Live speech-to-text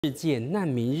世界难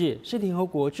民日是联合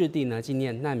国制定纪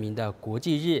念难民的国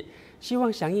际日，希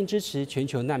望响应支持全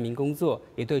球难民工作，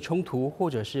也对冲突或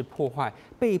者是破坏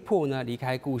被迫离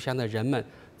开故乡的人们，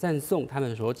赞颂他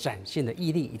们所展现的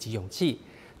毅力以及勇气。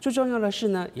最重要的是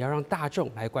也要让大众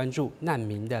来关注难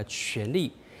民的权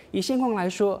利。以现况来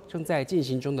说，正在进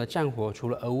行中的战火，除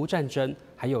了俄乌战争，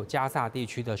还有加萨地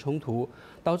区的冲突，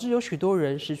导致有许多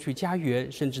人失去家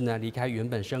园，甚至离开原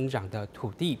本生长的土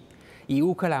地。以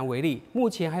乌克兰为例，目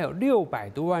前还有600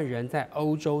多万人在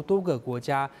欧洲多个国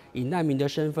家以难民的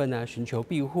身份寻求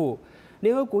庇护。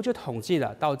联合国就统计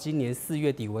了，到今年4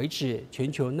月底为止，全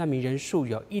球难民人数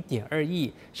有1.2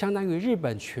亿，相当于日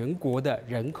本全国的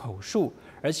人口数。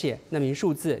而且难民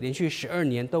数字连续12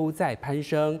年都在攀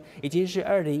升，已经是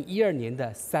2012年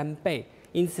的3倍。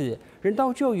因此，人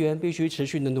道救援必须持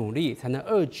续的努力，才能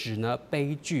遏止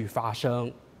悲剧发生。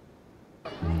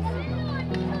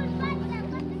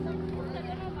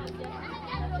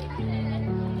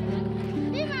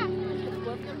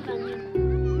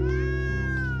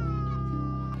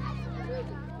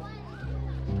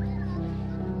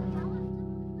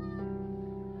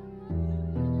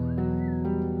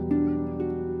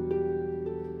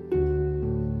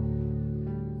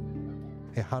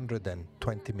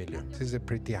120 million. This is a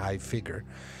pretty high figure.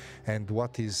 And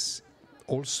what is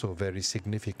also very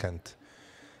significant,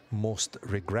 most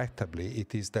regrettably,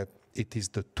 it is that it is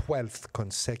the 12th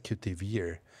consecutive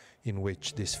year in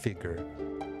which this figure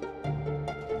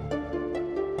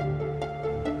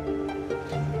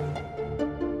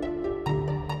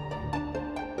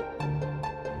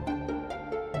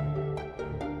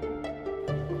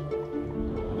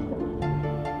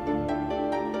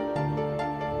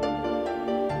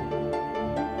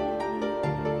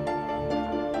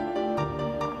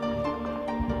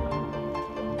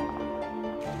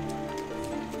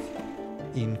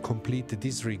in complete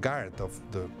disregard of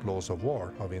the laws of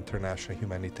war, of international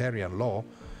humanitarian law,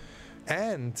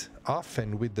 and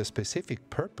often with the specific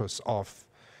purpose of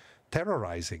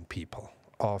terrorizing people,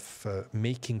 of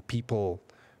making people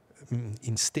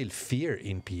instill fear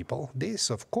in people.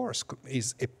 This, of course,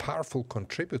 is a powerful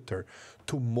contributor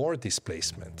to more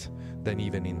displacement than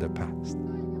even in the past.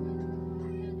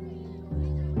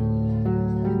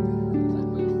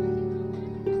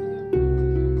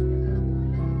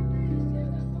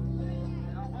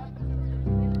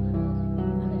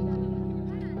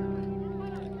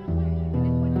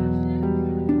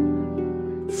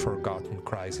 Forgotten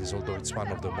crisis, although it's one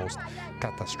of the most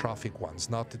catastrophic ones,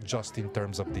 not just in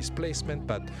terms of displacement,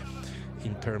 but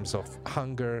in terms of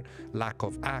hunger, lack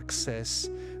of access,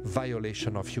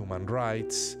 violation of human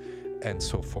rights, and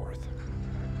so forth.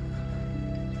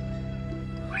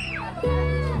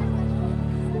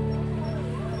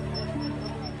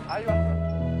 Ahí va.